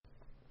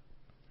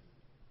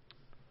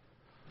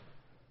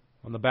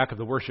On the back of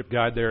the worship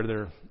guide there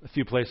are a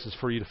few places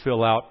for you to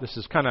fill out. This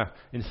is kind of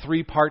in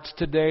 3 parts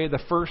today. The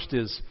first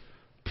is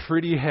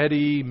pretty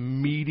heady,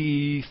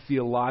 meaty,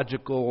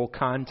 theological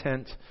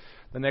content.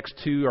 The next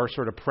 2 are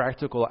sort of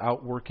practical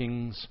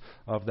outworkings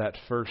of that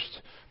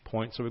first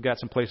point. So we've got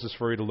some places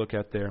for you to look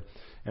at there.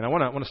 And I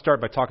want to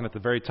start by talking at the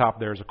very top.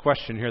 There's a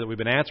question here that we've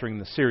been answering in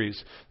the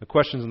series. The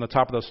question's on the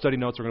top of those study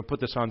notes. We're going to put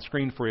this on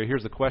screen for you.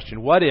 Here's the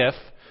question. What if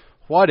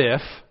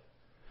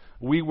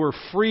we were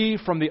free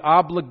from the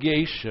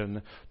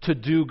obligation to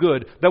do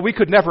good that we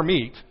could never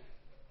meet,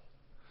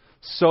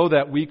 so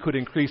that we could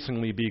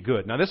increasingly be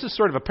good? Now, this is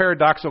sort of a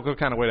paradoxical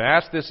kind of way to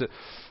ask this.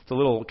 It's a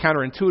little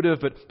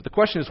counterintuitive, but the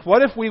question is,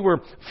 what if we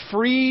were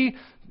free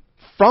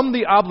from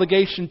the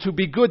obligation to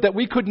be good that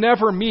we could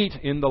never meet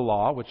in the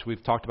law, which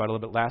we've talked about a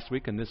little bit last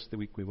week, and this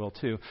week we will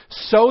too,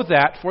 so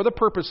that for the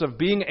purpose of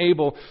being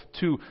able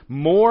to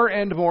more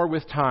and more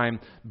with time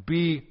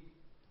be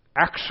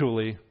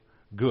actually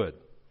good?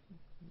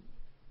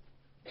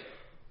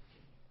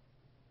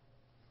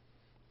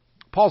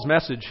 Paul's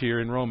message here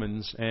in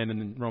Romans and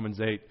in Romans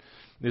 8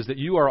 is that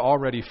you are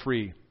already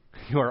free.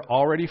 You are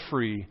already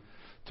free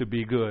to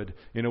be good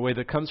in a way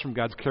that comes from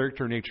God's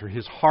character and nature.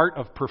 His heart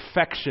of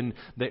perfection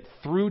that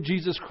through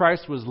Jesus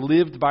Christ was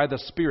lived by the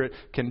Spirit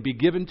can be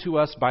given to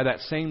us by that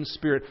same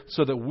Spirit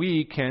so that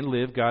we can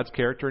live God's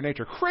character and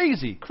nature.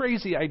 Crazy,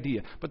 crazy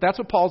idea. But that's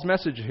what Paul's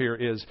message here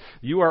is.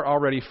 You are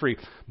already free.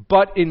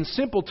 But in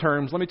simple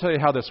terms, let me tell you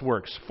how this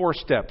works. 4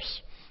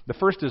 steps. The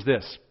first is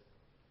this.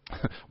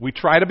 We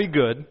try to be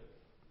good.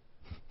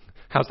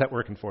 How's that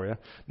working for you?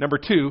 Number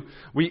 2,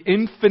 we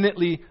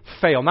infinitely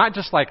fail. Not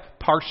just like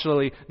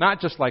partially, not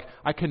just like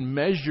I can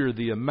measure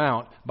the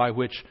amount by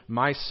which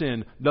my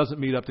sin doesn't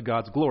meet up to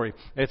God's glory.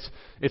 It's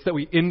that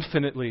we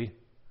infinitely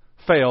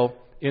fail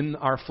in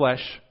our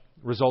flesh,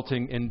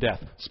 resulting in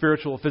death.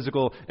 Spiritual,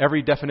 physical,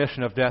 every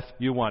definition of death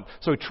you want.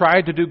 So we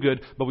tried to do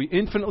good, but we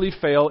infinitely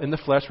fail in the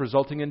flesh,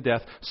 resulting in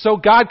death. So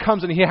God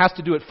comes and He has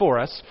to do it for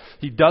us.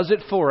 He does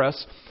it for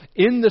us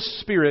in the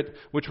Spirit,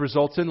 which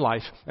results in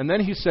life. And then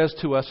He says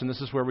to us, and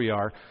this is where we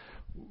are,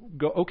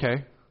 go,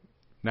 okay,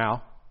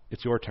 now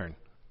it's your turn.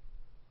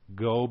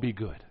 Go be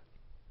good.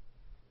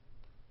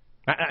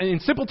 In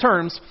simple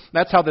terms,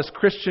 that's how this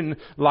Christian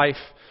life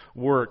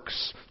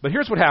works. But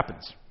here's what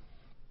happens.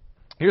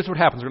 Here's what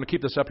happens. We're going to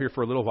keep this up here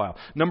for a little while.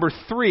 Number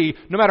 3,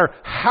 no matter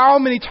how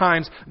many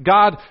times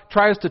God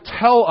tries to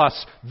tell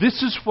us,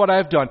 this is what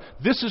I've done,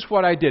 this is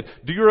what I did.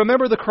 Do you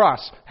remember the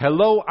cross?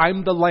 Hello,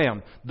 I'm the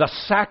Lamb, the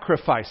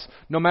sacrifice.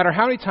 No matter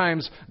how many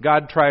times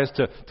God tries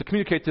to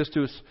communicate this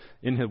to us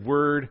in His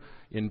Word,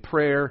 in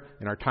prayer,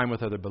 in our time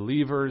with other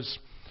believers,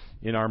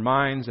 in our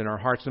minds, in our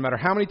hearts, no matter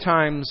how many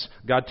times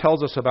God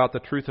tells us about the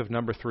truth of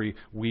number 3,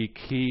 we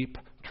keep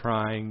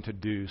trying to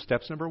do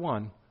steps number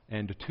 1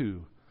 and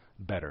 2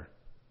 better.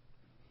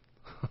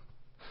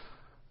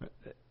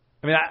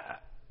 I mean,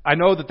 I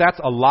know that that's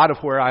a lot of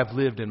where I've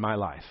lived in my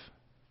life.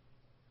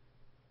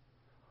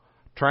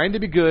 Trying to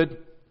be good,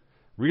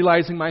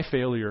 realizing my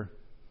failure.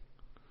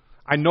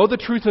 I know the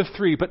truth of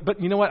 3, but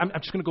you know what? I'm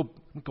just going to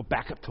go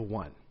back up to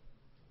 1.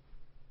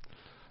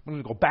 I'm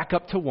going to go back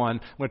up to 1.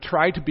 I'm going to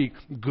try to be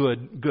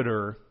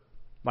gooder,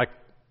 like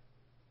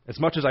as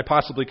much as I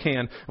possibly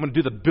can. I'm going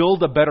to do the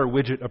build a better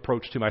widget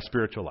approach to my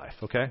spiritual life,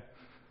 okay?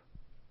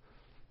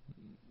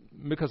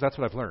 Because that's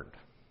what I've learned.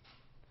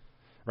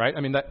 Right?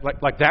 I mean,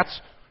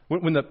 that's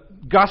when the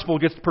gospel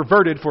gets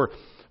perverted for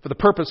the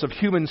purpose of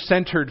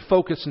human-centered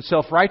focus and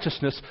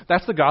self-righteousness.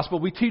 That's the gospel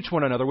we teach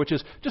one another, which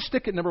is just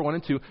stick at number 1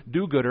 and 2,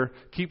 do gooder,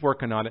 keep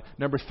working on it.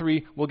 Number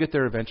 3, we'll get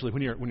there eventually.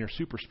 When you're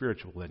super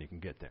spiritual, then you can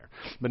get there.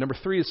 But number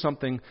 3 is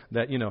something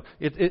that,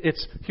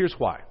 it's here's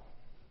why.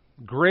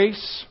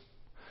 Grace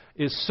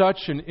is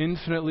such an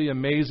infinitely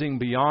amazing,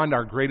 beyond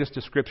our greatest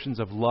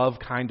descriptions of love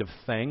kind of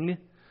thing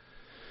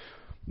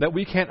that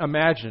we can't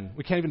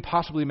even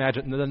possibly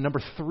imagine. And then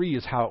number 3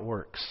 is how it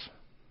works.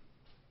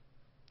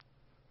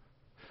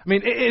 I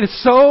mean, it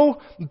is so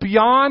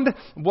beyond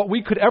what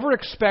we could ever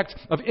expect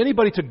of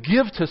anybody to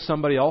give to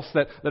somebody else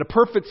that a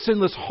perfect,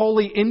 sinless,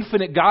 holy,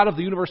 infinite God of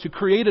the universe who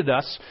created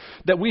us,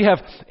 that we have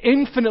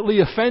infinitely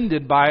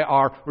offended by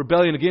our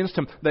rebellion against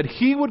Him, that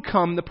He would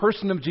come, the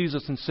person of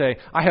Jesus, and say,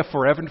 I have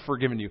forever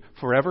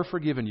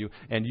forgiven you,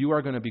 and you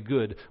are going to be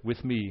good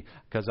with me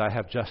because I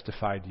have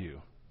justified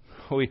you.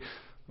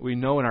 We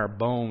know in our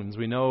bones,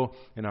 we know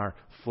in our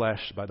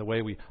flesh, by the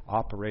way we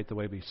operate, the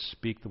way we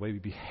speak, the way we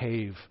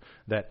behave,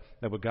 that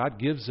what God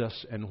gives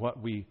us and what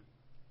we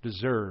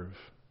deserve,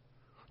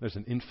 there's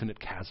an infinite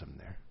chasm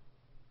there.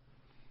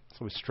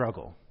 So we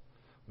struggle.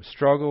 We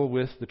struggle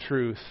with the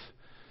truth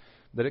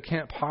that it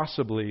can't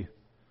possibly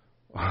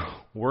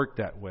work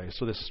that way.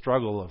 So this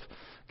struggle of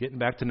getting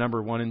back to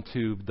number 1 and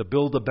 2, the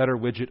build a better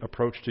widget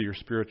approach to your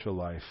spiritual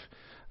life.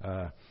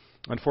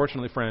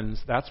 Unfortunately,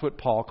 friends, that's what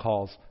Paul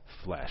calls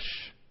flesh.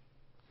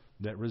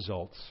 That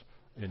results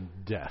in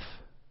death.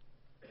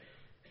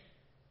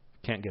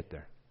 Can't get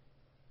there.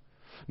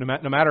 No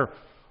matter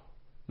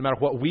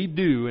what we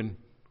do and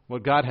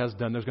what God has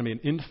done, there's going to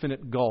be an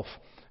infinite gulf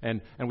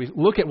and we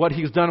look at what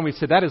He's done and we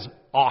say, that is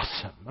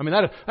awesome. I mean,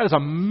 that is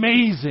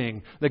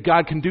amazing that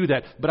God can do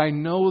that. But I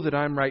know that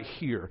I'm right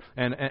here.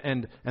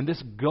 And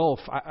this gulf,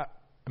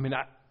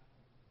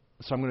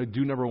 so I'm going to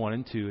do number 1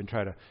 and 2 and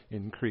try to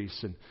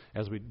increase. And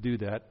as we do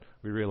that,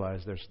 we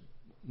realize there's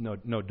no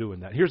doing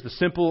that. Here's the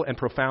simple and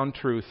profound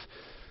truth.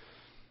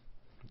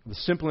 The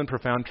simple and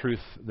profound truth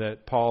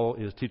that Paul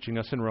is teaching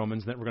us in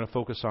Romans that we're going to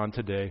focus on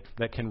today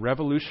that can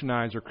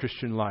revolutionize our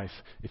Christian life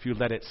if you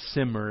let it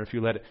simmer, if you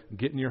let it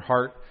get in your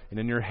heart and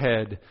in your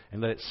head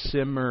and let it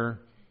simmer.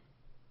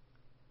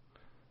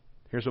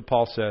 Here's what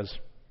Paul says.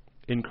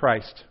 In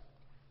Christ,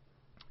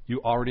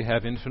 you already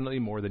have infinitely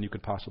more than you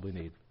could possibly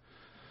need.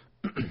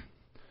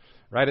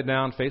 Write it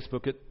down,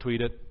 Facebook it,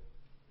 tweet it,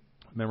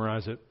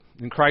 memorize it.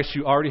 In Christ,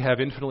 you already have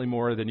infinitely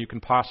more than you can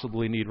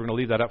possibly need. We're going to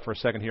leave that up for a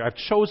second here. I've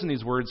chosen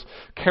these words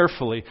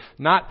carefully,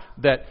 not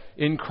that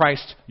in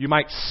Christ you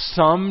might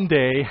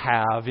someday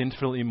have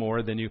infinitely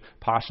more than you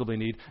possibly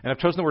need. And I've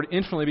chosen the word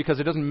infinitely because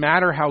it doesn't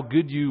matter how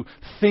good you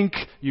think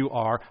you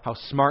are, how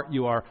smart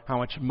you are, how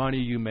much money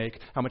you make,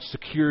 how much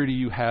security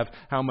you have,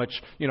 how much,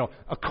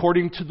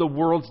 according to the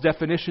world's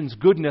definitions,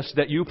 goodness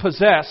that you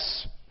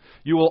possess,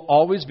 you will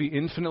always be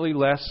infinitely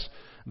less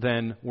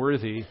than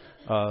worthy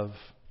of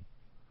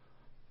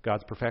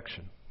God's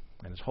perfection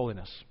and His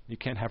holiness. You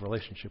can't have a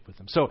relationship with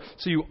Him. So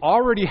you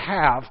already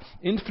have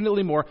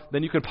infinitely more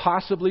than you could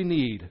possibly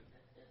need.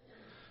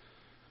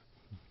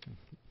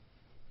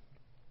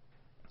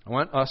 I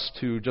want us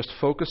to just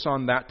focus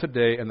on that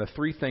today and the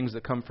 3 things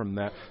that come from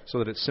that so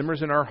that it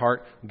simmers in our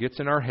heart, gets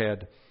in our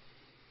head,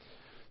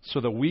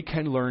 so that we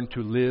can learn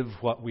to live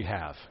what we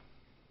have.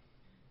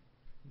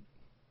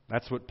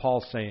 That's what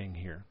Paul's saying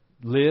here.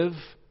 Live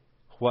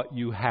what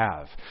you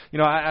have.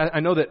 I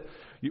know that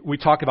we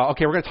talk about,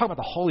 we're going to talk about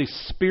the Holy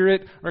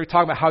Spirit. We're going to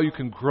talk about how you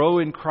can grow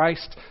in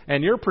Christ.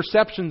 And your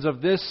perceptions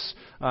of this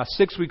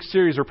 6-week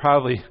series are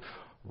probably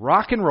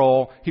rock and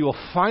roll. He will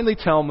finally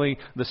tell me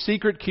the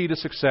secret key to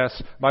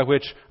success by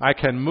which I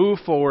can move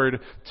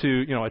forward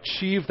to,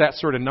 achieve that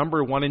sort of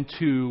number 1 and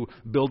 2,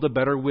 build a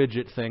better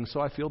widget thing so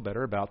I feel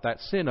better about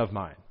that sin of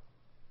mine.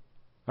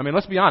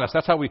 Let's be honest.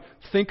 That's how we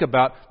think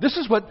about, this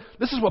is what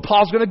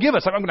Paul's going to give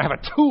us. I'm going to have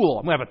a tool.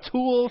 I'm going to have a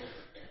tool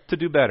to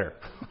do better.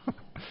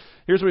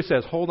 Here's what he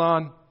says. Hold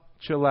on,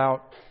 chill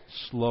out,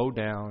 slow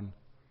down,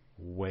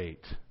 wait.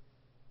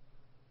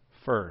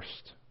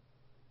 First,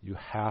 you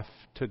have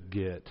to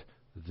get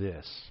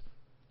this.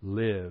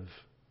 Live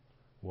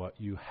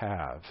what you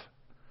have.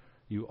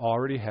 You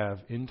already have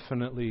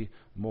infinitely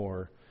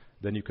more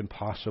than you can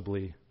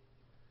possibly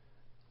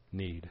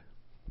need.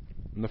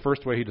 And the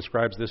first way he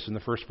describes this in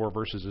the first 4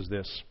 verses is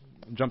this.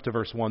 Jump to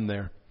verse 1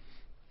 there.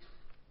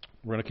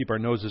 We're going to keep our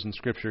noses in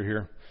Scripture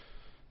here.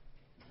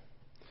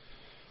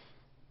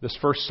 This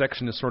first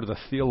section is sort of the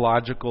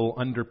theological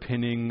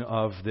underpinning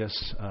of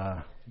this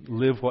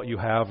live what you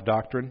have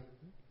doctrine.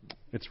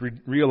 It's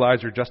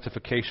realize your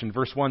justification.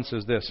 Verse 1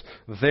 says this,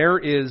 There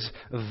is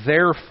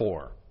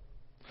therefore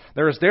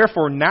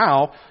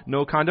now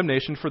no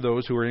condemnation for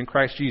those who are in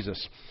Christ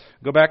Jesus.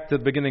 Go back to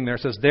the beginning there.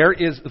 It says, there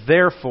is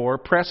therefore,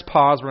 press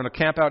pause. We're going to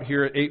camp out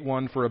here at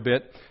 8:1 for a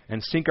bit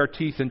and sink our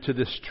teeth into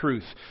this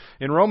truth.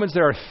 In Romans,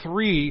 there are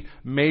 3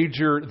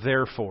 major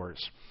therefores.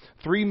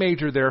 3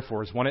 major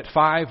therefores, 1 at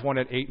 5, 1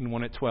 at 8, and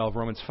 1 at 12.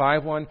 Romans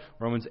 5:1,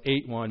 Romans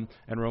 8:1,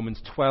 and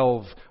Romans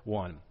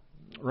 12:1.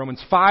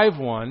 Romans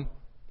 5:1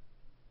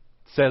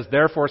 says,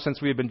 Therefore,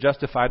 since we have been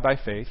justified by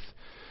faith,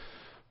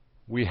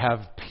 we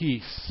have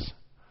peace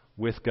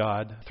with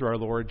God through our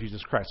Lord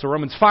Jesus Christ. So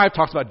Romans 5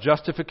 talks about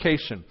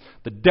justification,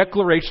 the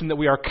declaration that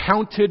we are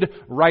counted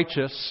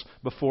righteous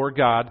before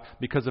God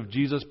because of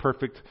Jesus'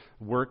 perfect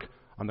work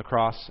on the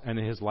cross and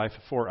in His life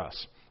for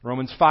us.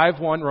 Romans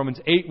 5:1, Romans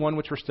 8:1,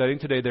 which we're studying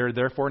today, there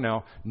therefore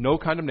now no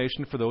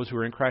condemnation for those who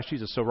are in Christ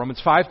Jesus. So Romans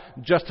 5,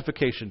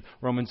 justification.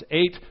 Romans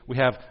 8, we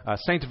have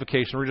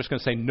sanctification. We're just going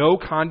to say no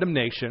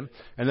condemnation.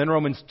 And then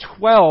Romans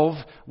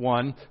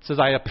 12:1 says,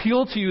 I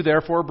appeal to you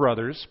therefore,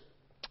 brothers,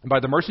 by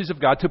the mercies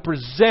of God, to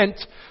present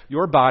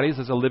your bodies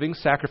as a living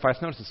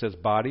sacrifice. Notice it says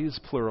bodies,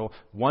 plural,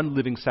 one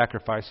living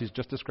sacrifice. He's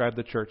just described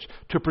the church.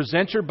 To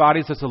present your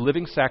bodies as a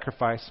living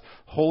sacrifice,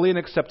 holy and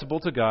acceptable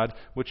to God,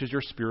 which is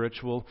your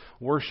spiritual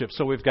worship.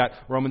 So we've got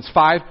Romans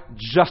 5,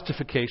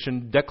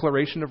 justification,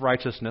 declaration of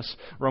righteousness.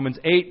 Romans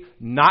 8,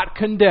 not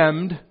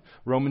condemned.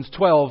 Romans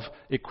 12,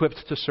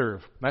 equipped to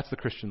serve. That's the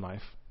Christian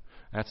life.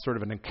 That's sort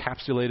of an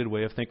encapsulated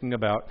way of thinking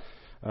about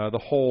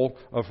the whole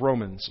of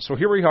Romans. So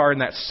here we are in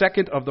that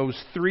second of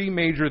those 3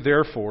 major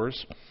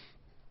therefores.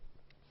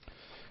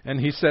 And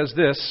he says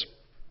this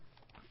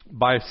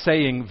by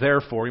saying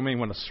therefore. You may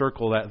want to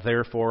circle that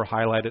therefore,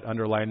 highlight it,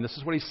 underline. This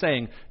is what he's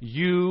saying.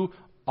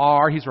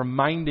 He's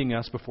reminding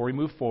us before we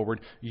move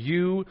forward,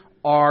 you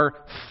are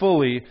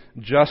fully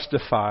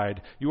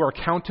justified. You are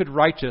counted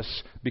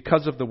righteous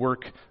because of the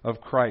work of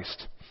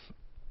Christ.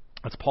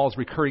 That's Paul's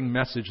recurring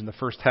message in the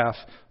first half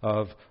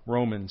of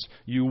Romans.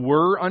 You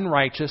were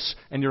unrighteous,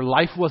 and your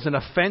life was an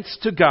offense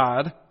to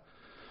God,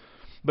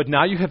 but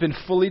now you have been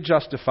fully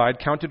justified,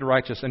 counted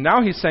righteous. And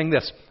now he's saying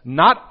this,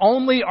 not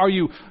only are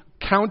you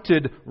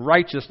counted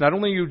righteous. Not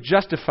only are you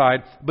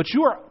justified, but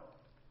you are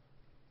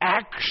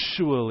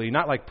actually,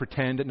 not like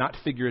pretend, not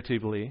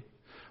figuratively.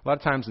 A lot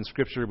of times in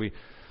Scripture we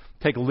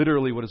take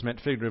literally what is meant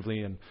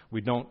figuratively, and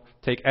we don't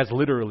take as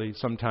literally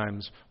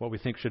sometimes what we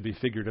think should be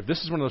figurative.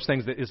 This is one of those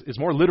things that is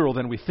more literal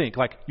than we think.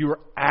 Like, you are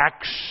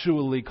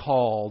actually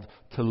called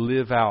to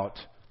live out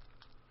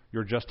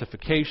your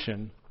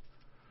justification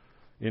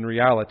in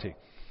reality.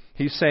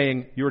 He's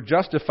saying you're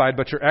justified,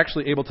 but you're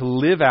actually able to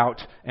live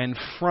out and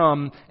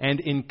from and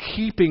in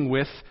keeping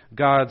with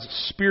God's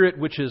Spirit,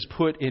 which is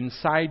put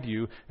inside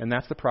you. And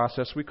that's the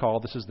process we call,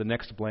 this is the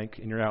next blank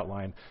in your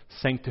outline,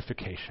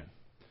 sanctification.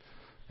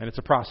 And it's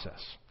a process.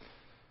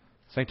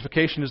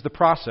 Sanctification is the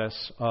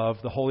process of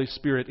the Holy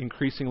Spirit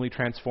increasingly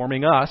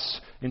transforming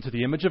us into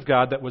the image of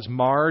God that was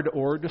marred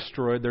or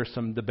destroyed. There's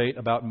some debate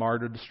about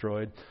marred or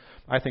destroyed.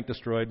 I think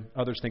destroyed.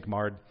 Others think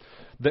marred.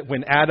 That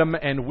when Adam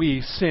and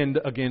we sinned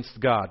against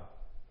God.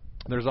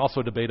 There's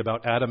also debate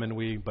about Adam and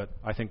we, but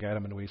I think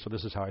Adam and we, so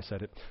this is how I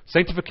said it.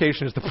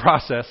 Sanctification is the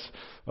process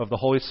of the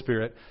Holy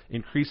Spirit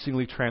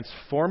increasingly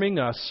transforming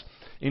us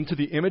into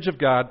the image of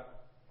God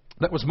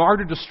that was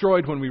marred or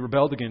destroyed when we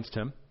rebelled against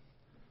Him,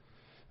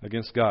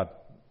 against God.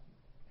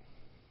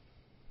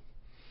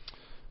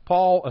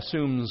 Paul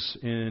assumes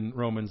in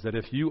Romans that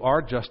if you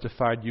are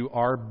justified, you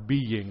are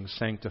being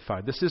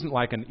sanctified. This isn't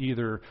like an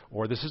either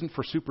or. This isn't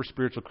for super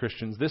spiritual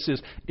Christians. This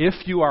is,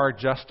 if you are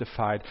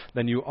justified,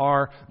 then you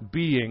are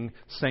being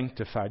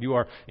sanctified. You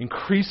are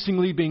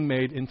increasingly being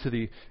made into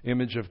the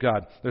image of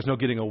God. There's no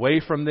getting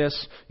away from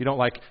this. You don't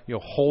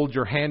hold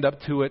your hand up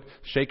to it,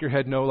 shake your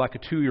head no like a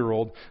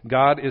 2-year-old.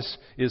 God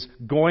is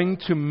going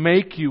to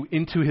make you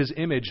into His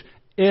image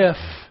if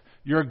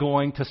you're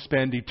going to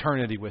spend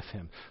eternity with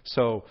Him.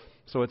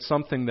 So it's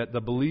something that the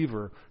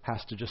believer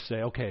has to just say,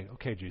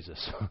 okay,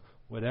 Jesus,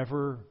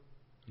 whatever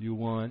you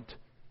want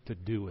to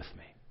do with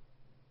me.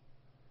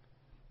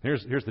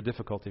 Here's the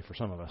difficulty for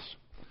some of us.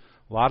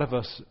 A lot of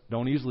us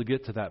don't easily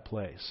get to that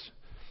place,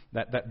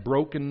 that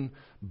broken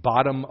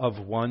bottom of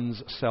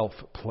one's self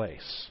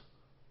place.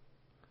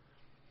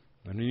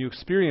 And when you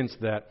experience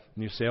that,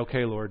 and you say,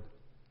 okay, Lord,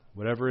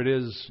 whatever it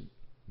is,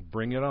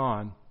 bring it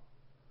on,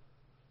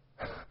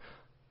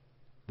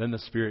 then the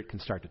Spirit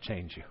can start to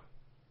change you.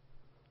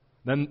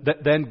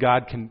 Then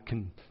God can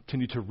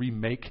continue to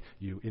remake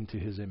you into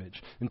His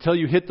image until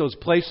you hit those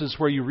places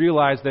where you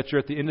realize that you're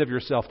at the end of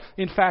yourself.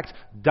 In fact,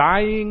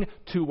 dying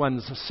to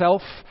one's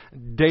self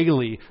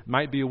daily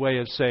might be a way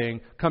of saying,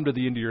 come to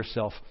the end of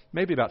yourself,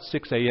 maybe about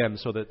 6 a.m.,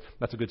 so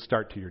that's a good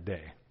start to your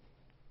day.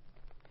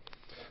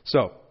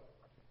 So,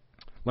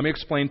 let me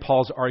explain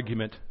Paul's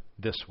argument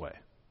this way.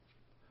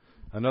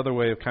 Another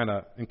way of kind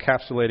of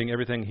encapsulating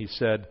everything he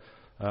said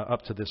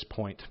up to this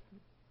point.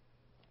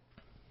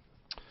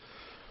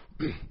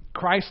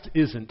 Christ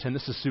isn't, and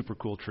this is super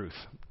cool truth,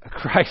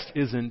 Christ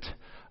isn't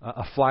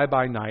a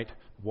fly-by-night,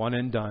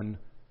 one-and-done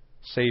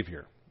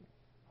Savior.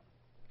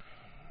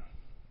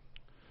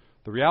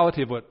 The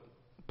reality of what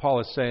Paul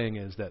is saying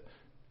is that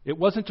it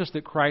wasn't just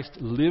that Christ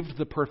lived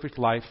the perfect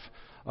life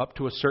up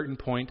to a certain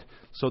point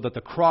so that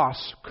the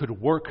cross could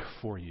work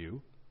for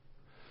you,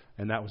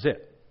 and that was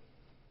it.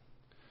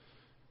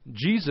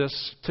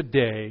 Jesus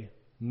today,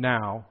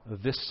 now,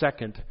 this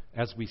second,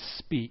 as we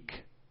speak,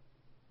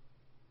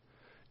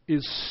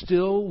 is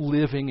still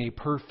living a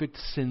perfect,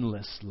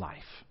 sinless life.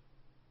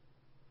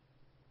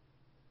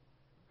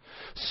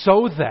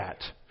 So that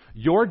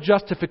your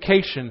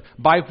justification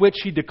by which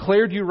He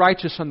declared you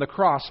righteous on the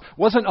cross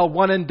wasn't a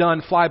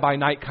one-and-done,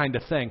 fly-by-night kind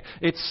of thing.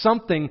 It's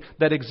something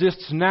that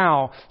exists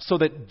now so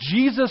that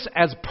Jesus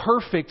as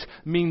perfect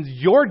means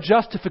your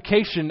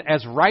justification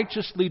as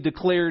righteously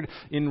declared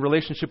in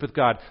relationship with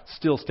God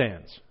still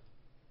stands.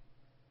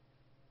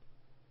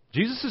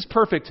 Jesus is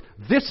perfect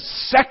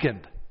this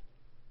second,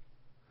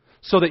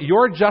 so that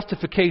your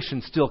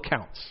justification still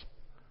counts.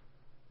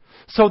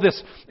 So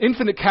this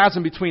infinite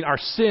chasm between our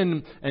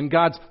sin and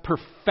God's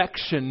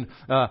perfection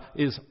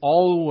is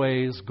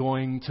always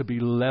going to be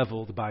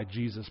leveled by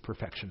Jesus'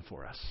 perfection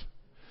for us.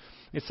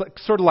 It's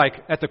sort of like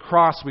at the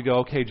cross we go,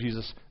 okay,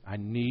 Jesus, I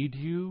need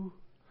you.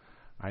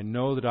 I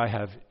know that I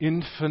have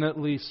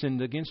infinitely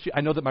sinned against you.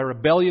 I know that my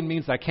rebellion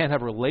means that I can't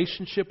have a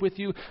relationship with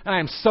you. And I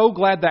am so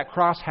glad that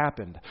cross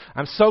happened.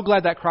 I'm so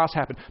glad that cross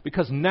happened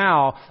because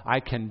now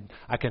I can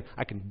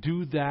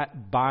do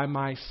that by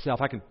myself.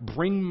 I can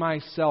bring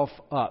myself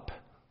up.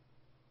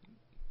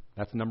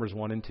 That's numbers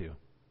 1 and 2.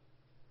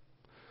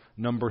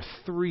 Number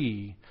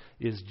 3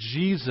 is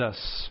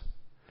Jesus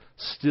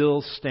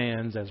still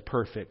stands as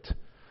perfect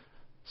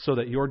so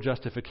that your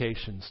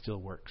justification still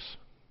works.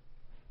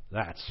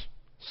 That's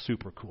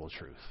super cool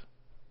truth.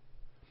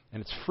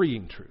 And it's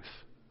freeing truth.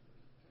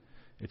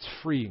 It's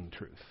freeing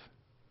truth.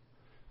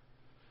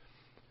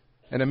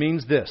 And it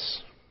means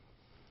this.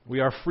 We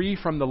are free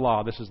from the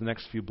law. This is the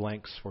next few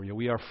blanks for you.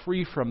 We are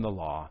free from the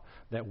law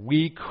that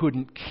we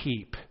couldn't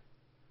keep.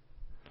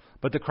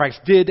 But that Christ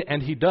did,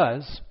 and He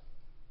does,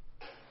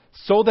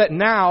 so that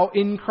now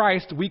in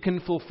Christ we can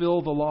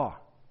fulfill the law.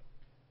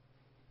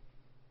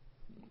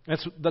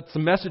 That's the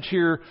message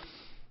here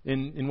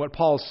in what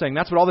Paul is saying.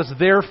 That's what all this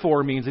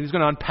therefore means, and he's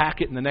going to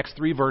unpack it in the next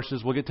 3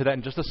 verses. We'll get to that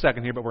in just a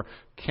second here, but we're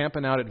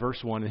camping out at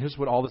verse 1, and here's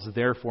what all this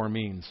therefore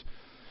means.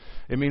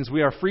 It means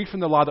we are free from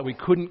the law that we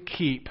couldn't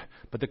keep,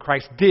 but that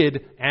Christ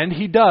did, and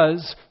He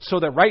does, so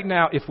that right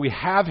now, if we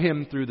have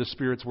Him through the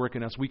Spirit's work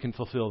in us, we can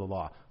fulfill the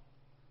law.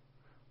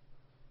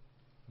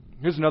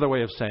 Here's another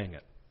way of saying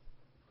it.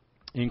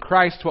 In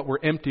Christ, what were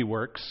empty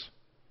works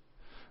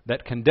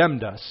that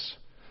condemned us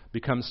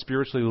become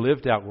spiritually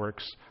lived out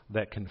works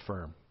that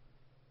confirm.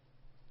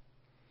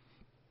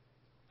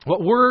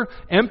 What were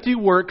empty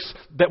works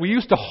that we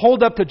used to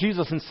hold up to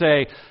Jesus and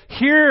say,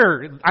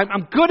 here,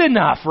 I'm good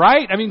enough,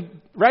 right? I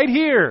mean, right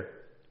here.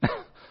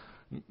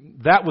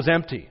 That was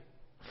empty.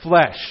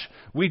 Flesh.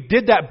 We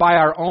did that by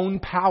our own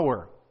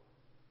power.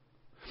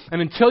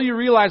 And until you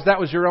realize that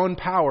was your own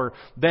power,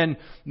 then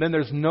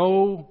there's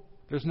no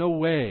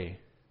way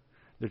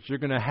that you're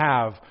going to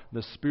have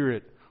the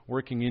Spirit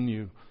working in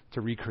you to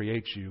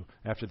recreate you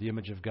after the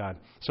image of God.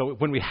 So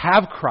when we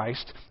have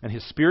Christ and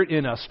His Spirit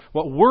in us,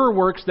 what were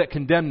works that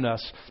condemned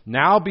us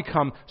now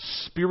become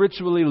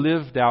spiritually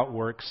lived out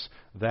works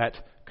that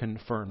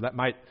confirm. That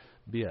might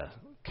be a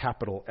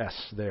capital S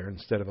there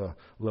instead of a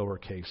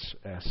lowercase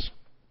s.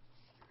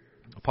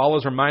 Paul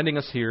is reminding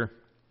us here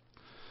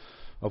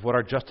of what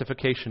our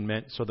justification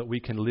meant so that we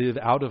can live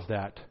out of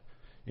that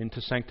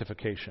into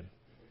sanctification.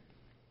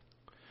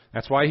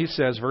 That's why he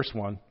says, verse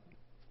 1,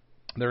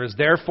 there is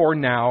therefore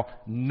now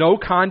no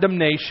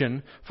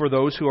condemnation for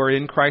those who are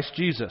in Christ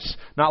Jesus.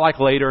 Not like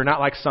later,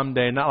 not like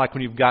someday, not like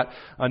when you've got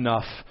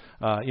enough,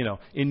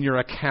 in your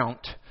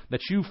account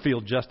that you feel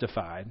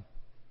justified.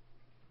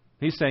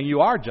 He's saying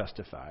you are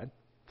justified.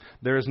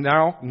 There is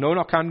now no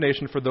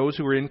condemnation for those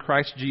who are in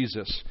Christ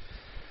Jesus,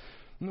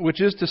 which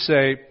is to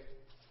say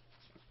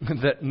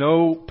that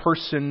no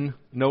person,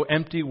 no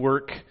empty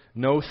work,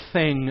 no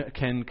thing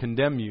can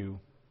condemn you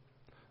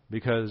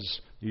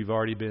because you've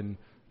already been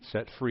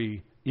set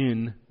free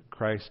in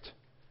Christ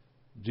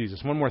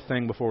Jesus. One more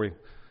thing before we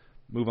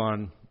move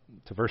on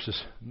to verses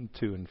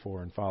 2 and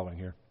 4 and following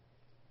here.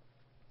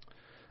 I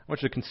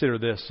want you to consider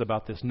this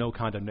about this no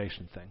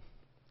condemnation thing.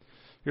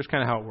 Here's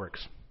kind of how it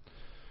works.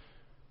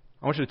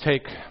 I want you to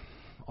take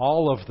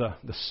all of the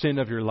sin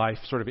of your life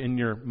sort of in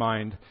your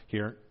mind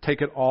here.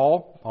 Take it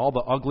all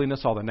the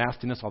ugliness, all the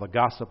nastiness, all the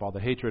gossip, all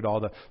the hatred, all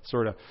the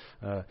sort of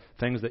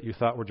things that you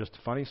thought were just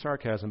funny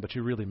sarcasm, but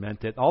you really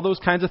meant it. All those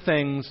kinds of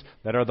things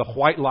that are the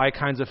white lie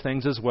kinds of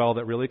things as well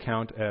that really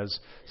count as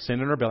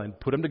sin and rebellion.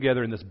 Put them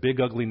together in this big,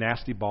 ugly,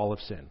 nasty ball of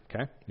sin,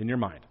 okay, in your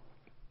mind.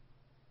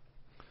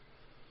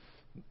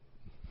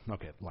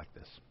 Okay, like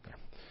this. There.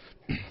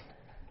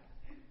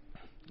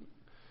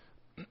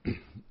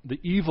 The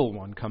evil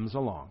one comes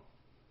along.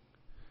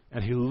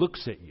 And he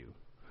looks at you.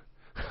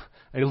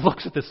 And he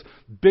looks at this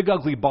big,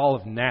 ugly ball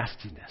of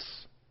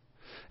nastiness.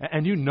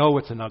 And you know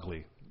it's an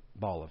ugly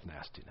ball of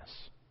nastiness.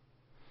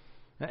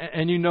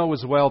 And you know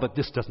as well that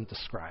this doesn't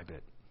describe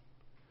it.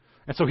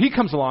 And so he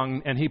comes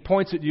along and he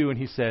points at you and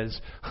he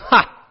says,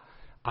 "Ha!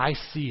 I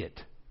see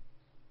it.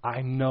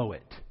 I know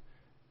it.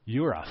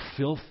 You're a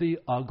filthy,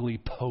 ugly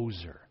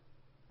poser.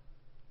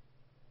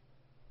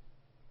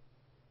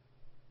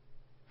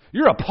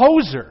 You're a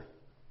poser.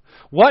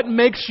 What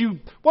makes you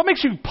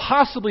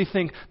possibly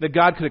think that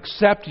God could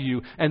accept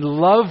you and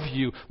love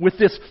you with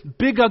this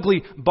big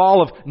ugly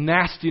ball of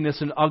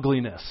nastiness and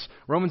ugliness?"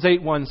 Romans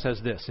 8:1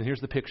 says this, and here's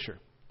the picture.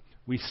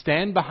 We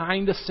stand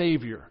behind a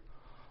Savior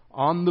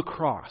on the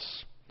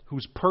cross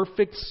whose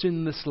perfect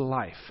sinless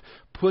life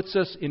puts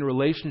us in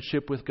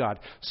relationship with God.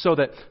 So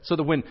that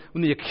when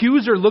the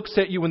accuser looks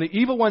at you, when the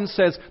evil one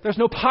says, there's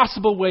no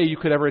possible way you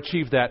could ever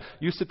achieve that,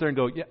 you sit there and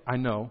go, yeah, I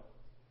know.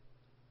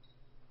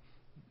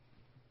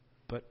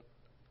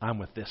 I'm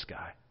with this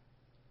guy.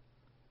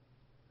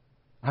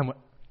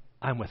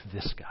 I'm with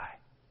this guy.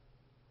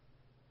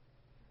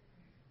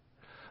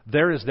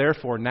 There is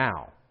therefore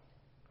now,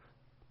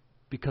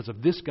 because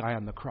of this guy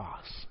on the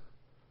cross,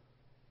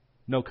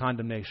 no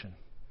condemnation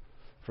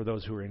for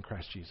those who are in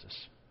Christ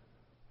Jesus.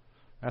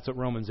 That's what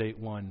Romans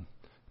 8:1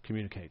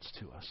 communicates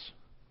to us.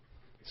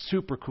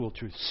 Super cool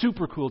truth.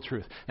 Super cool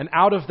truth. And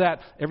out of that,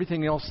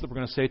 everything else that we're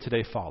going to say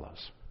today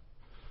follows.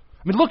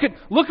 I mean, look at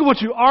what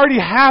you already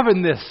have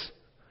in this.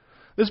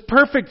 This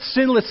perfect,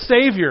 sinless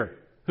Savior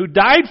who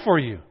died for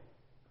you.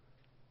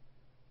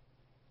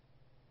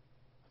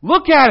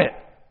 Look at it.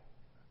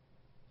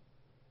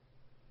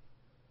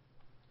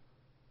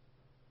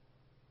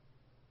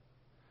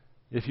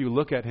 If you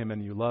look at Him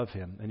and you love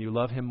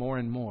Him more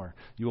and more,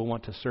 you will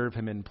want to serve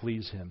Him and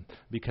please Him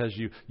because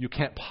you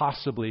can't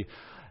possibly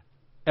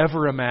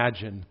ever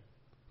imagine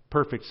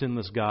perfect,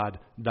 sinless God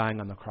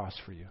dying on the cross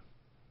for you.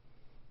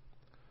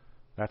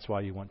 That's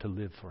why you want to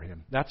live for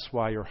Him. That's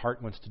why your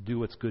heart wants to do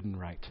what's good and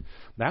right.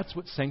 That's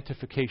what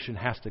sanctification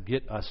has to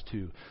get us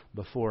to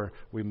before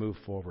we move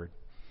forward.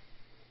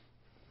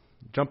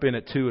 Jump in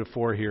at 2 and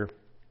 4 here.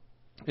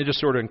 It just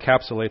sort of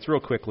encapsulates real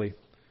quickly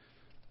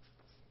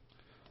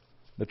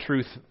the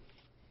truth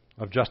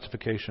of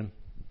justification.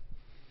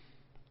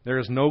 There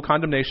is no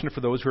condemnation for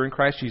those who are in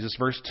Christ Jesus.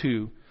 Verse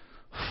 2,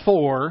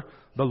 For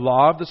the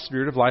law of the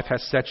Spirit of life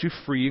has set you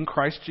free in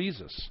Christ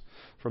Jesus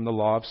from the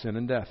law of sin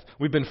and death.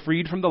 We've been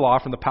freed from the law,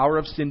 from the power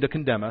of sin to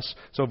condemn us.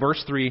 So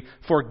verse 3,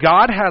 for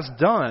God has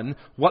done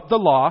what the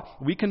law,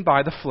 weakened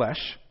by the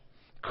flesh,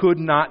 could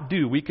not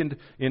do, weakened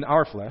in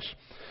our flesh,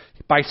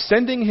 by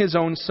sending His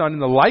own Son in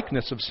the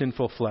likeness of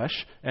sinful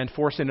flesh and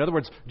for sin. In other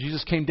words,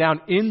 Jesus came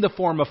down in the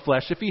form of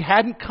flesh. If He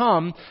hadn't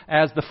come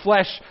as the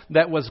flesh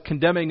that was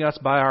condemning us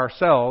by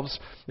ourselves,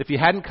 if He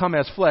hadn't come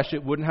as flesh,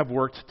 it wouldn't have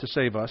worked to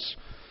save us.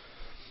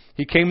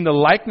 He came in the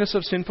likeness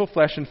of sinful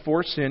flesh and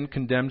for sin,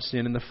 condemned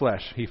sin in the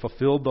flesh. He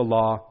fulfilled the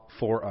law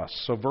for us.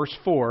 So verse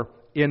 4,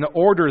 in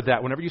order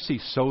that, whenever you see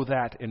so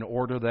that, in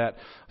order that,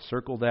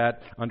 circle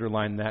that,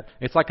 underline that,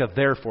 it's like a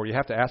therefore. You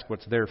have to ask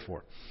what's there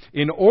for.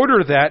 In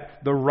order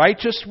that the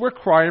righteous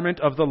requirement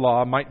of the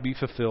law might be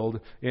fulfilled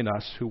in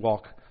us who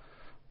walk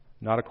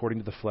not according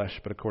to the flesh,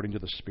 but according to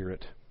the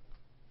Spirit.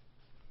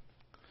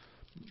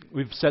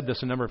 We've said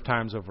this a number of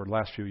times over the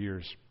last few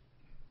years.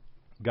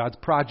 God's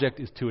project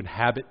is to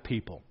inhabit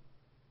people.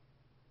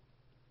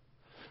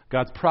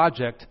 God's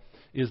project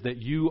is that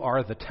you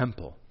are the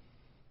temple.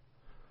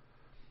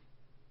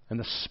 And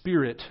the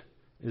Spirit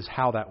is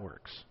how that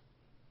works.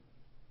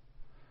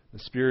 The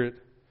Spirit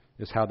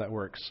is how that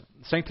works.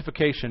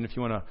 Sanctification, if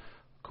you want a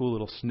cool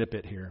little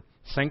snippet here.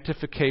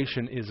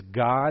 Sanctification is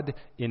God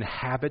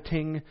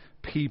inhabiting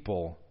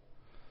people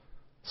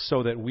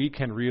so that we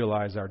can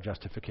realize our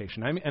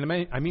justification.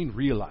 I mean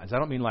realize. I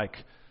don't mean like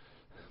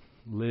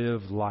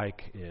live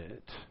like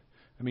it.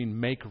 I mean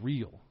make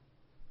real.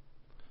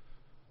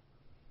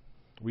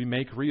 We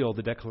make real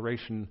the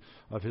declaration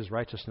of His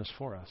righteousness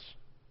for us.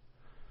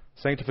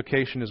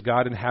 Sanctification is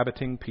God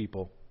inhabiting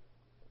people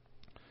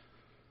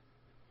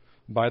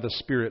by the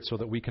Spirit so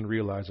that we can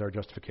realize our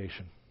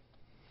justification.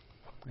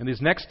 And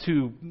these next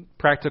two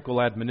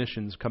practical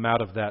admonitions come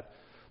out of that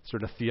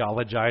sort of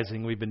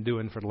theologizing we've been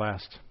doing for the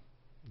last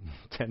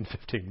 10,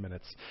 15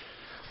 minutes.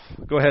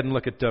 Go ahead and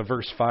look at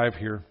verse 5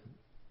 here,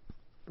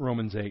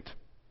 Romans 8. It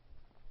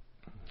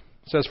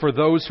says, for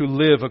those who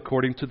live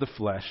according to the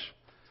flesh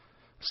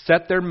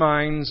set their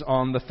minds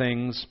on the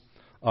things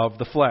of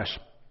the flesh.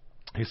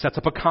 He sets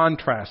up a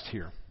contrast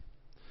here.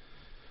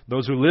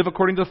 Those who live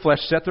according to the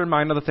flesh set their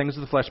mind on the things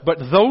of the flesh, but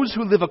those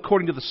who live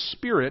according to the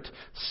Spirit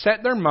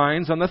set their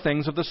minds on the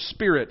things of the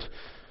Spirit.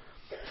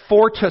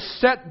 For to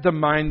set the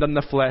mind on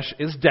the flesh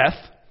is death,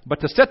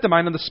 but to set the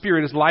mind on the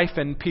Spirit is life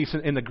and peace.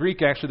 In the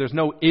Greek, actually, there's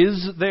no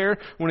is there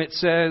when it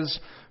says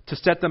to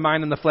set the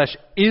mind on the flesh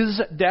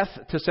is death,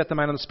 to set the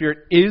mind on the Spirit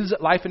is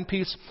life and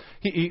peace.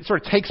 He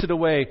sort of takes it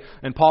away,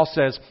 and Paul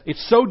says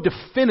it's so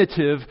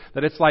definitive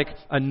that it's like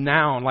a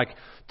noun, like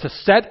to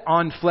set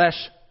on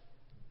flesh,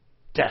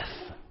 death.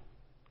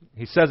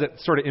 He says it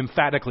sort of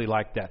emphatically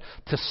like that.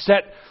 To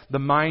set the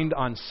mind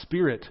on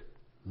Spirit,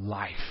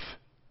 life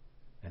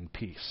and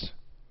peace.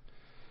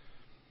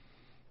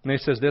 And he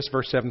says this,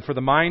 verse 7, for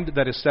the mind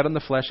that is set on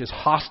the flesh is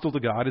hostile to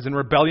God, is in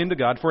rebellion to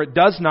God, for it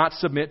does not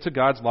submit to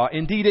God's law.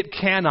 Indeed, it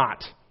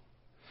cannot.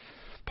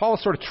 Paul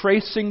is sort of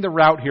tracing the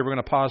route here. We're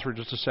going to pause for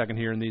just a second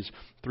here in these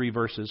 3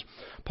 verses.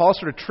 Paul is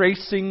sort of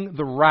tracing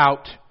the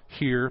route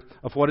here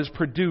of what is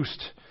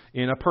produced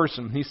in a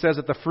person. He says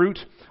that the fruit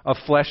of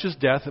flesh is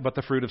death, but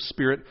the fruit of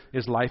Spirit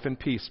is life and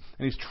peace.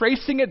 And he's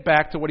tracing it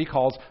back to what he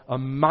calls a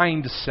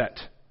mindset.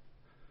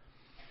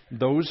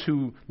 Those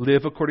who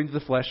live according to the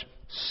flesh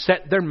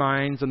set their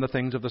minds on the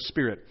things of the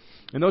Spirit.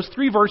 In those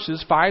 3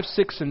 verses, 5,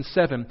 6, and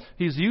 7,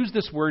 he's used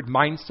this word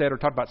mindset or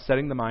talked about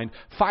setting the mind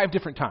 5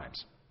 different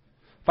times.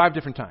 5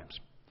 different times.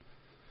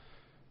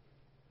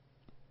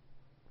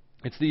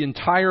 It's the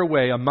entire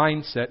way, a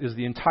mindset is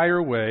the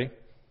entire way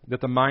that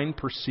the mind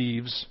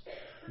perceives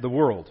the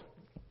world.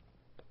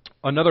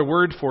 Another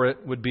word for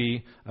it would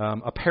be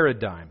a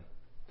paradigm.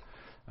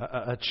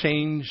 A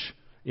change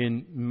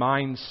in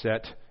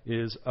mindset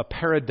is a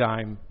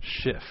paradigm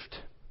shift.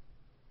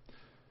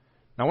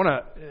 Now, I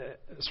want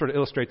to sort of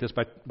illustrate this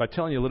by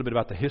telling you a little bit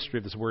about the history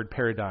of this word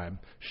paradigm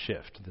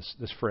shift,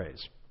 this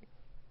phrase.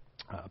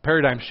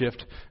 Paradigm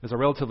shift is a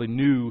relatively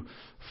new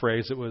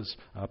phrase. It was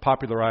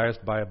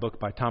popularized by a book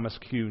by Thomas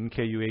Kuhn,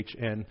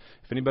 K-U-H-N.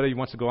 If anybody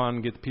wants to go on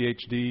and get the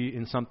PhD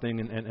in something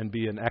and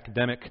be an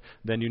academic,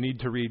 then you need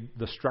to read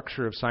The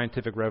Structure of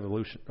Scientific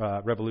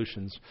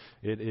Revolutions.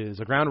 It is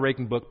a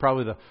groundbreaking book,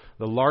 probably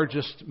the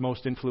largest,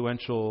 most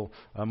influential,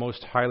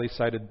 most highly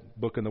cited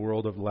book in the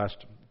world of the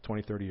last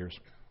 20, 30 years.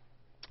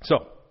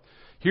 So,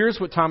 here's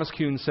what Thomas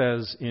Kuhn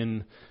says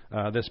in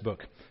this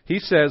book. He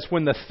says,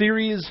 when the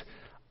theories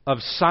of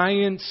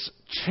science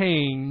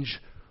change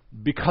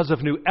because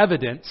of new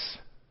evidence,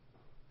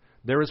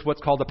 there is what's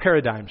called a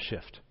paradigm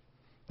shift.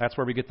 That's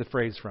where we get the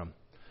phrase from.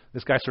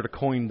 This guy sort of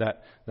coined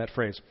that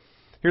phrase.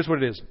 Here's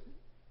what it is.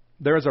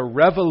 There is a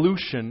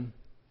revolution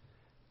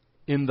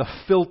in the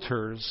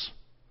filters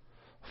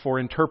for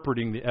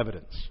interpreting the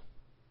evidence.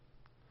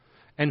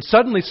 And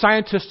suddenly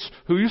scientists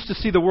who used to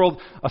see the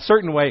world a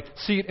certain way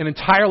see it an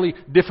entirely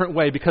different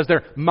way because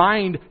their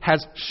mind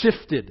has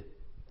shifted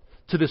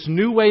to this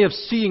new way of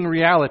seeing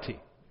reality.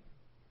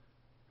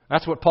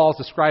 That's what Paul's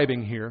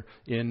describing here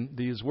in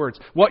these words.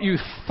 What you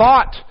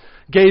thought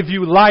gave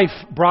you life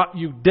brought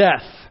you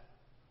death.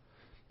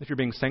 If you're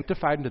being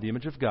sanctified into the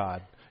image of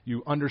God,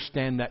 you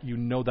understand that, you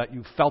know that,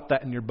 you felt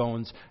that in your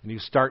bones, and you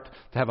start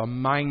to have a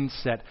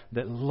mindset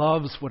that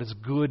loves what is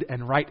good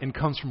and right and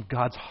comes from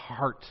God's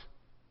heart.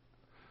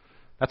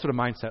 That's what a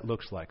mindset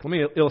looks like. Let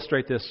me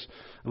illustrate this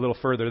a little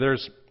further.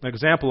 There's an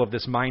example of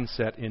this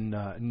mindset in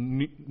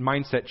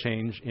mindset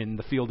change in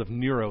the field of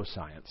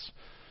neuroscience.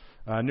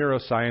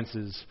 Neuroscience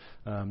is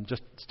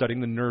just studying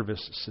the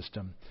nervous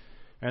system.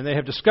 And they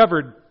have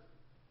discovered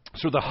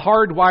sort of the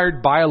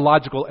hardwired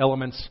biological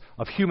elements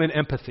of human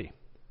empathy.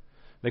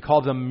 They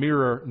call them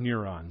mirror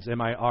neurons,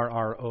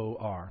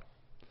 M-I-R-R-O-R.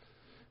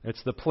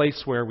 It's the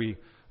place where we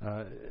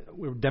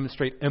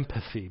demonstrate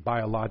empathy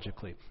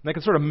biologically. And they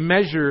can sort of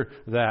measure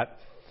that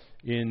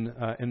in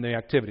the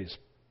activities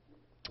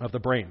of the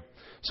brain.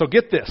 So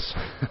get this.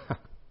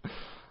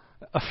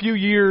 A few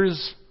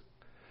years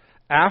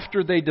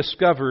after they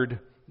discovered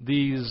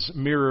these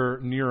mirror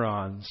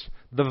neurons,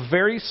 the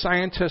very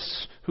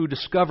scientists who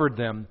discovered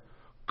them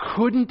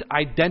couldn't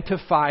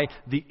identify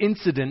the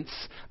incidents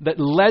that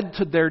led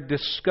to their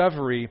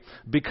discovery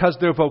because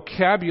their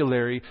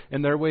vocabulary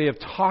and their way of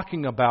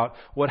talking about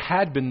what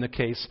had been the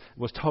case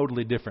was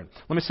totally different.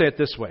 Let me say it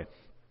this way.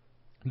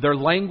 Their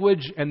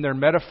language and their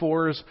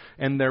metaphors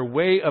and their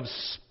way of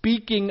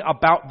speaking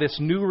about this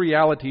new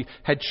reality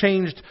had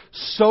changed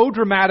so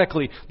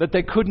dramatically that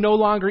they could no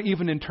longer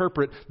even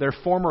interpret their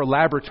former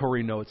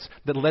laboratory notes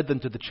that led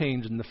them to the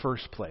change in the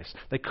first place.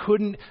 They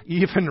couldn't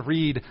even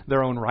read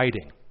their own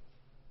writing.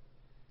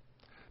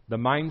 The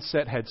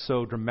mindset had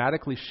so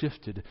dramatically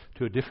shifted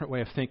to a different way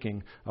of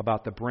thinking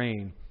about the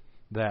brain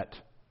that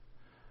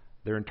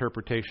their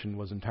interpretation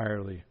was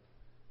entirely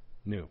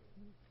new.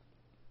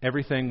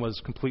 Everything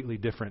was completely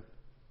different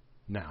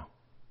now.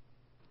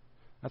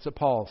 That's what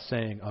Paul's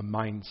saying a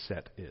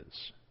mindset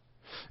is.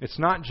 It's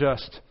not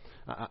just,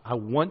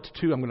 I'm going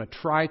to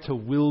try to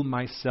will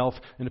myself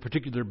in a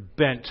particular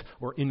bent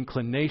or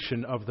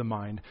inclination of the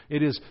mind.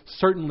 It is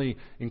certainly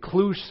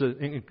includes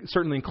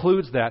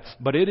that,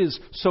 but it is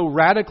so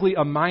radically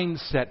a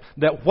mindset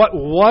that what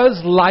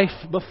was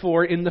life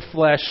before in the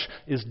flesh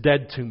is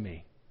dead to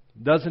me.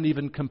 Doesn't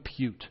even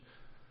compute.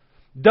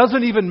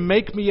 Doesn't even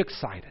make me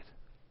excited.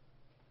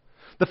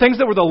 The things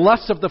that were the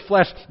lusts of the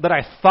flesh that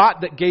I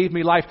thought that gave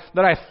me life,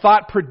 that I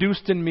thought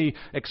produced in me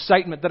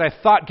excitement, that I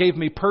thought gave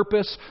me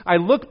purpose, I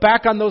look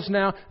back on those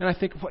now and I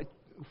think,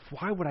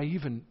 why would I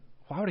even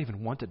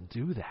want to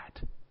do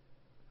that?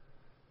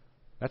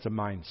 That's a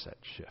mindset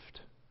shift.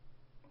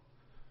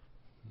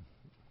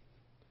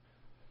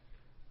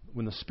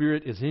 When the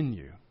Spirit is in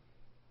you,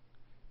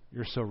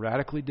 you're so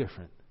radically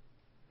different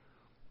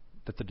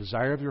that the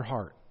desire of your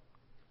heart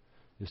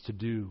is to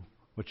do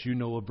what you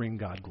know will bring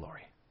God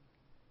glory.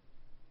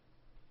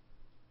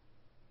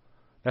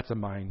 That's a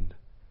mind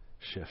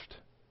shift.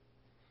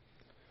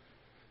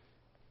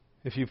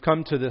 If you've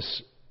come to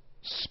this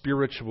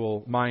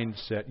spiritual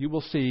mindset, you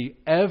will see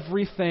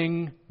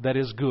everything that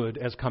is good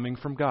as coming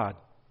from God.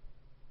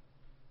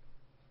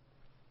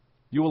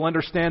 You will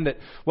understand that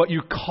what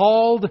you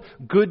called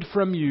good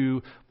from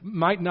you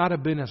might not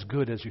have been as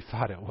good as you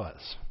thought it was.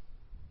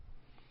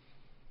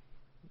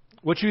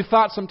 What you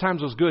thought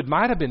sometimes was good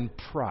might have been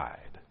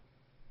pride.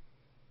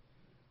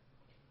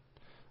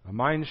 A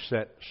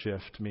mindset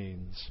shift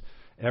means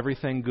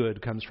everything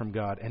good comes from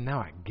God, and now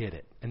I get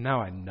it, and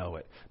now I know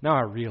it, now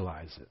I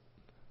realize it.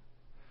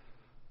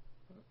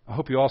 I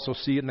hope you also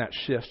see in that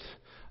shift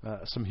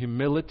some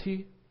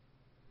humility,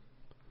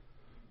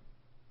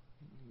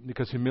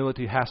 because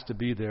humility has to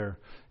be there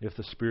if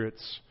the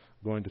Spirit's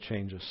going to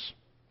change us.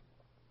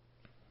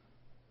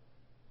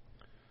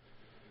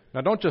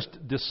 Now, don't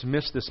just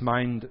dismiss this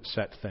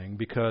mindset thing,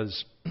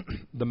 because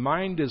the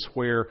mind is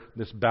where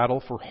this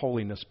battle for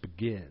holiness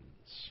begins.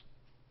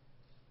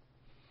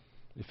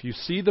 If you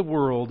see the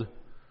world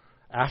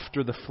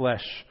after the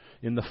flesh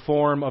in the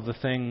form of the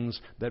things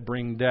that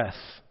bring death,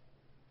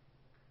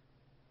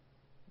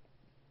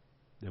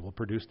 it will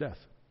produce death.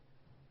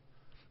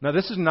 Now,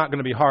 this is not going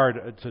to be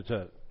hard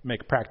to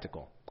make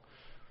practical.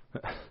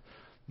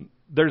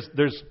 There's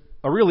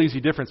a real easy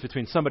difference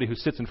between somebody who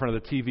sits in front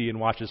of the TV and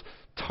watches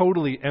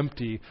totally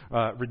empty,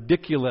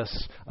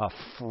 ridiculous,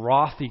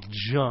 frothy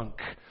junk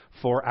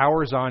for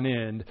hours on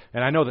end.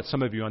 And I know that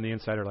some of you on the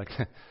inside are like,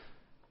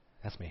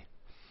 that's me.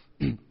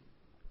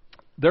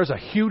 There's a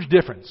huge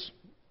difference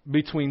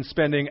between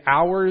spending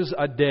hours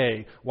a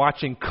day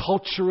watching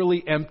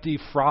culturally empty,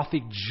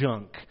 frothy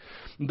junk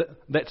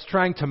that's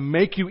trying to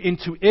make you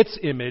into its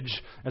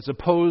image as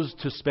opposed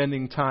to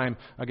spending time.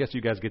 I guess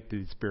you guys get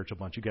the spiritual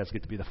bunch. You guys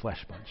get to be the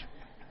flesh bunch.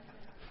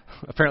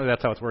 Apparently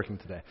that's how it's working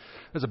today.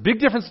 There's a big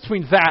difference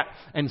between that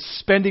and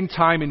spending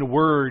time in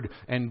word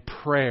and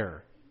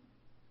prayer.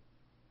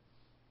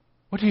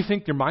 What do you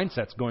think your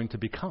mindset's going to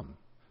become?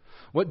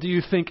 What do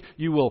you think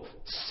you will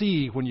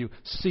see when you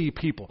see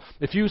people?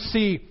 If you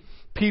see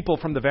people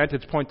from the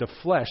vantage point of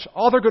flesh,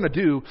 all they're going to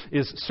do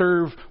is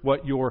serve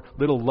what your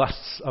little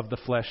lusts of the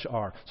flesh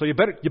are. So you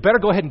better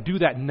go ahead and do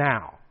that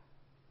now.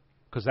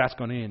 because that's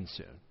going to end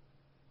soon.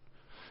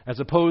 As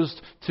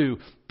opposed to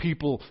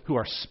people who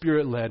are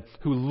Spirit-led,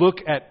 who look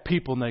at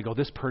people and they go,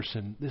 this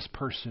person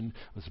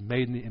was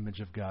made in the image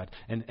of God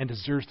and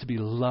deserves to be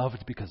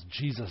loved because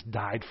Jesus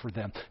died for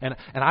them. And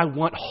I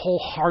want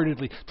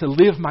wholeheartedly to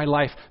live my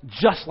life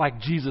just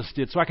like Jesus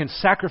did, so I can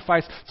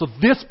sacrifice so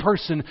this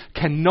person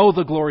can know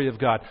the glory of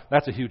God.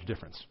 That's a huge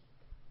difference.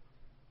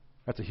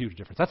 That's a huge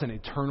difference. That's an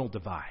eternal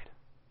divide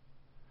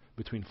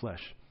between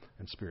flesh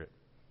and spirit.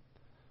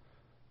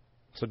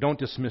 So don't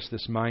dismiss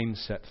this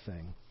mindset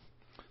thing.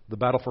 The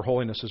battle for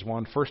holiness is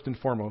won first and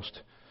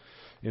foremost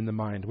in the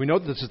mind. We know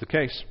that this is the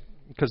case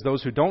because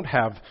those who don't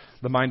have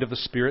the mind of the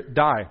Spirit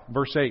die.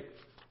 Verse 8,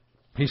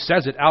 he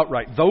says it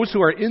outright. Those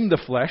who are in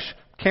the flesh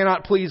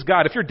cannot please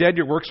God. If you're dead,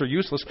 your works are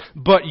useless.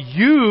 But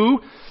you,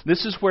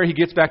 this is where he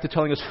gets back to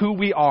telling us who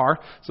we are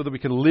so that we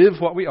can live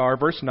what we are.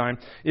 Verse 9,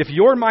 if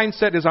your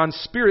mindset is on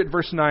spirit,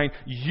 verse 9,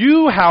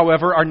 you,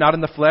 however, are not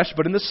in the flesh,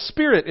 but in the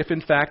Spirit, if in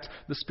fact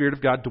the Spirit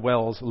of God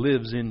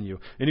lives in you.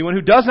 Anyone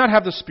who does not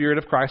have the Spirit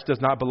of Christ does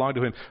not belong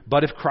to him.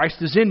 But if Christ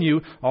is in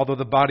you, although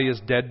the body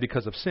is dead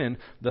because of sin,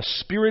 the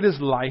Spirit is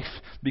life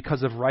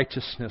because of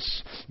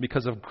righteousness.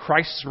 Because of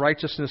Christ's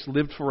righteousness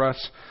lived for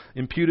us,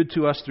 imputed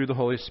to us through the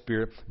Holy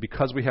Spirit,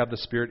 because we have the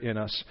Spirit in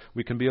us,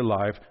 we can be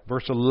alive.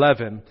 Verse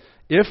 11,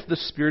 if the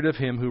Spirit of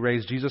him who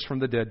raised Jesus from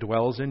the dead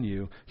dwells in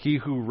you, he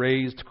who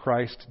raised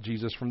Christ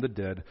Jesus from the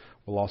dead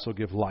will also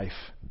give life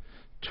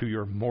to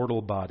your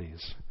mortal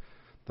bodies,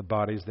 the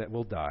bodies that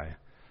will die,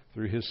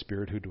 through his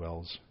Spirit who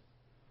dwells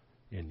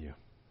in you.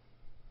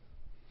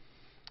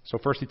 So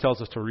first he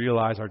tells us to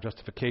realize our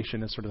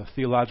justification as sort of the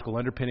theological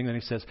underpinning. Then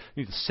he says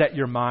you need to set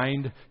your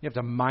mind. You have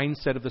the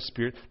mindset of the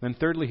Spirit. Then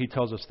thirdly he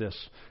tells us this,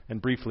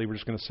 and briefly we're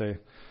just going to say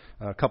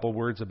a couple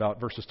words about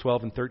verses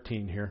 12 and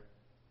 13 here.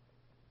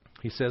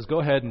 He says, go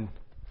ahead and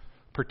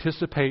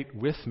participate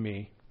with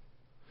me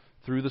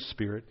through the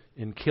Spirit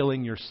in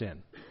killing your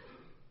sin.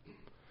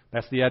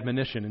 That's the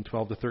admonition in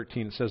 12 to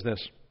 13. It says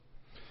this.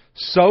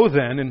 So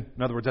then, in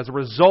other words, as a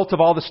result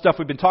of all the stuff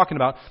we've been talking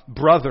about,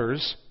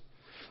 brothers,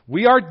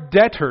 we are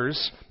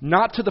debtors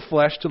not to the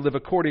flesh to live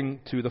according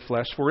to the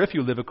flesh. For if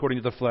you live according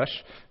to the flesh,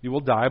 you will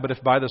die. But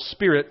if by the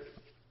Spirit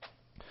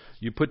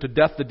you put to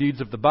death the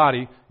deeds of the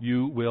body,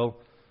 you will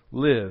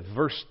live.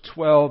 Verse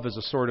 12 is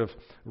a sort of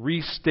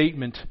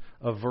restatement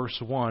of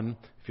verse 1.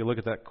 If you look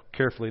at that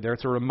carefully there,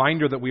 it's a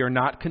reminder that we are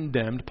not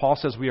condemned. Paul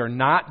says we are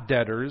not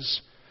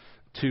debtors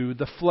to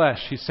the flesh.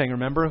 He's saying,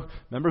 remember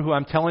who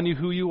I'm telling you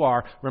who you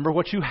are. Remember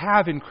what you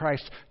have in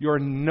Christ. You're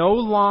no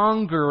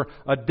longer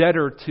a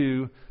debtor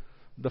to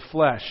the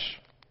flesh.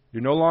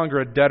 You're no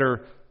longer a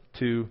debtor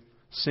to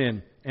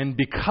sin. And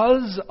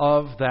because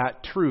of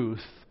that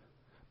truth,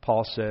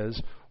 Paul says,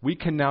 we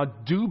can now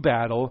do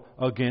battle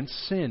against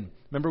sin.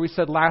 Remember we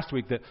said last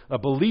week that a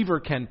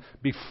believer can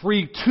be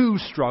free to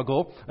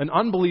struggle. An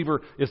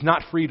unbeliever is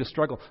not free to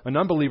struggle. An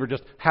unbeliever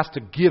just has to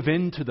give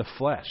in to the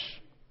flesh.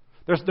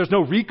 There's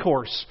no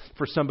recourse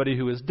for somebody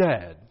who is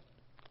dead.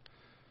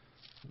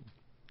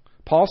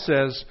 Paul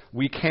says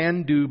we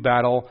can do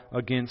battle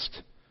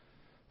against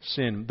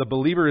sin. The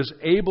believer is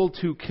able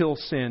to kill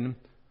sin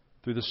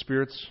through the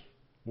Spirit's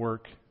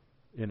work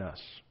in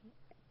us.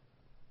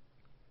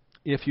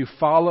 If you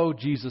follow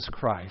Jesus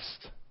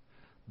Christ,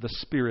 the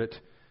Spirit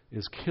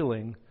is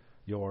killing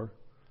your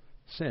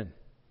sin.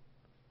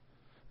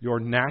 Your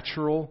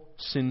natural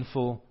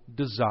sinful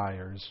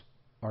desires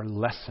are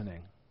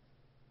lessening.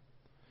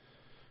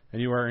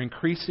 And you are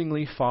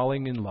increasingly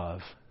falling in love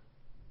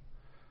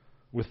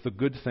with the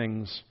good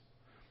things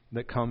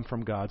that come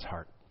from God's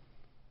heart.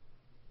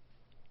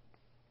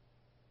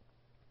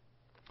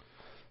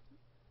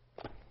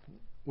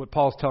 What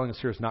Paul's telling us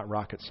here is not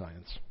rocket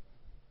science.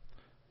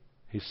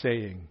 He's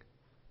saying,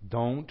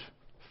 don't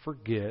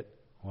forget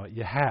what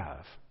you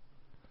have.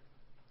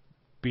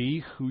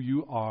 Be who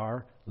you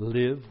are.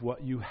 Live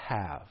what you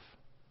have.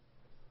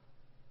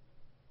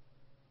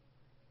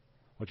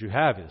 What you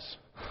have is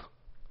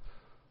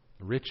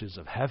the riches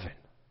of heaven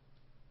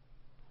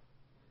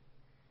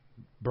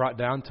brought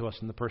down to us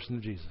in the person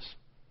of Jesus.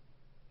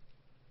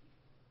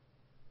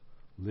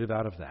 Live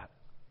out of that.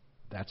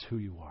 That's who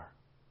you are.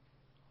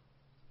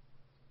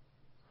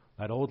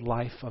 That old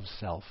life of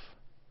self.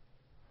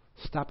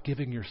 Stop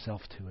giving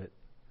yourself to it.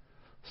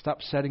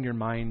 Stop setting your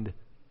mind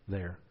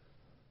there.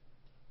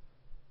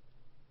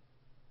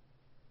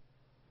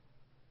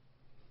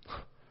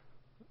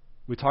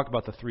 We talk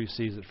about the 3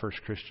 C's at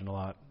First Christian a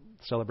lot.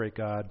 Celebrate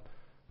God,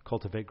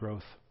 cultivate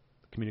growth,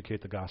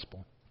 communicate the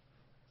gospel.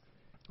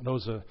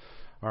 Those are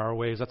our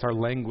ways. That's our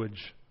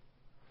language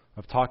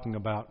of talking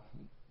about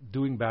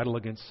doing battle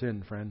against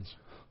sin, friends.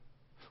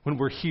 When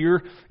we're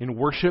here in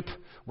worship,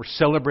 we're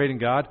celebrating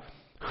God,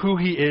 who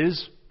He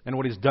is and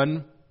what He's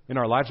done in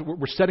our lives.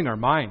 We're setting our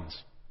minds.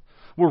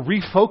 We're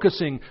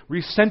refocusing,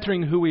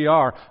 recentering who we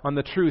are on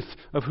the truth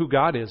of who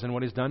God is and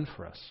what He's done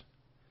for us.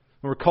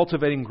 When we're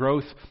cultivating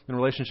growth in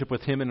relationship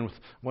with Him and with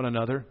one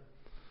another,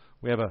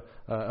 we have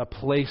a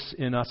place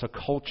in us, a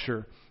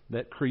culture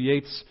that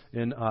creates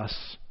in us,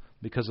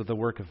 because of the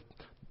work of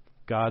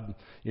God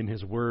in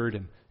His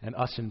Word and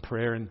us in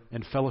prayer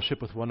and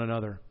fellowship with one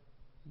another,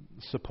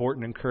 support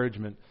and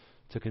encouragement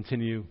to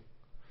continue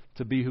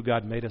to be who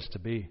God made us to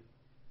be,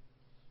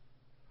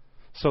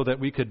 so that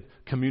we could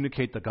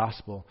communicate the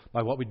gospel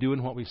by what we do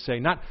and what we say,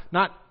 not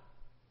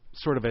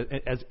sort of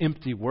as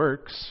empty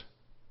works.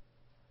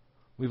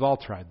 We've all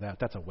tried that.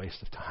 That's a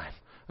waste of time.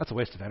 That's a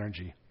waste of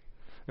energy.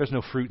 There's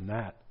no fruit in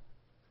that.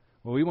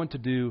 What we want to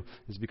do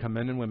is become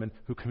men and women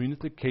who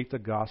communicate the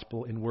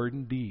gospel in word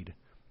and deed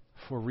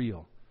for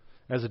real,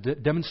 as a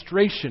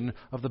demonstration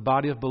of the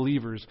body of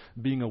believers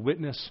being a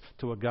witness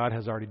to what God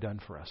has already done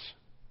for us.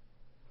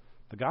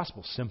 The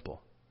gospel's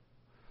simple.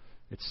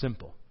 It's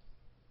simple.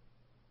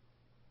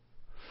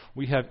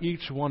 We have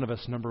each one of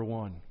us, number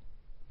one,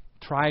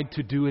 tried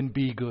to do and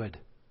be good.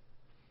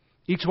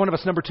 Each one of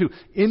us, number two,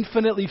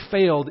 infinitely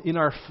failed in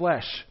our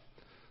flesh.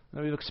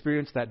 Now we've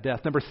experienced that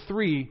death. Number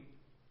three,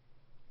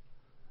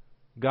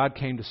 God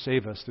came to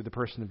save us through the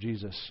person of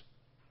Jesus,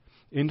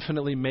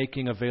 infinitely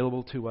making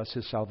available to us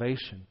His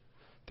salvation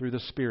through the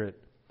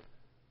Spirit,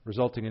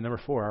 resulting in,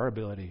 number four, our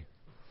ability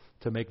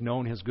to make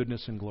known His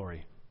goodness and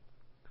glory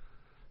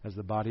as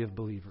the body of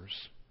believers,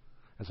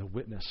 as a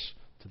witness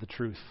to the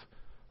truth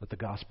that the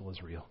gospel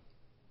is real.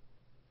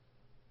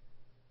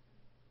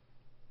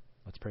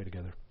 Let's pray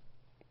together.